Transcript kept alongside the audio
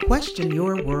Question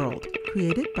Your World,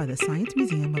 created by the Science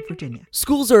Museum of Virginia.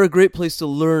 Schools are a great place to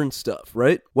learn stuff,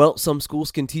 right? Well, some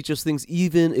schools can teach us things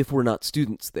even if we're not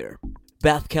students there.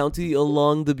 Bath County,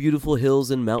 along the beautiful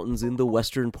hills and mountains in the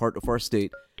western part of our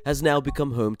state, has now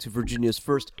become home to Virginia's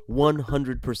first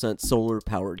 100%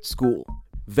 solar-powered school.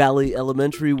 Valley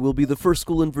Elementary will be the first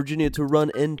school in Virginia to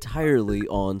run entirely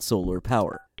on solar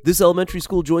power. This elementary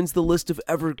school joins the list of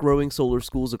ever-growing solar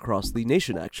schools across the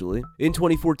nation, actually. In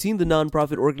 2014, the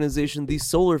nonprofit organization The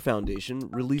Solar Foundation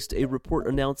released a report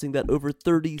announcing that over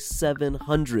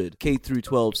 3,700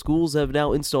 K-12 schools have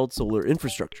now installed solar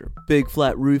infrastructure. Big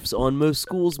flat roofs on most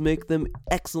schools make them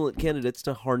excellent candidates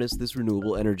to harness this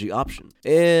renewable energy option.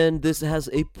 And this has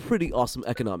a pretty awesome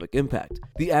economic impact.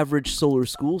 The average solar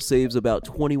school saves about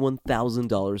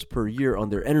 $21,000 per year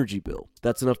on their energy bill.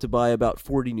 That's enough to buy about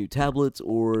 40 new tablets,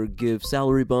 or give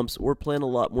salary bumps, or plan a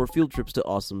lot more field trips to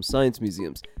awesome science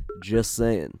museums. Just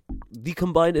saying. The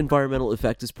combined environmental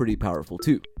effect is pretty powerful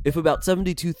too. If about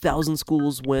 72,000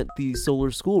 schools went the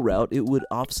solar school route, it would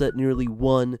offset nearly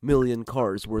 1 million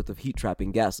cars worth of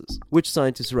heat-trapping gases, which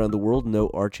scientists around the world know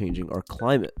are changing our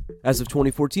climate. As of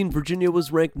 2014, Virginia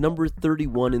was ranked number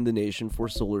 31 in the nation for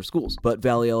solar schools, but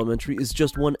Valley Elementary is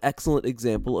just one excellent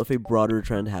example of a broader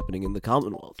trend happening in the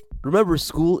Commonwealth. Remember,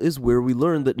 school is where we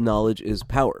learn that knowledge is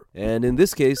power, and in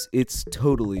this case, it's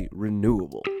totally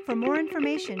renewable. For more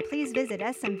information, please visit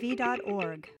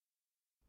smv.org.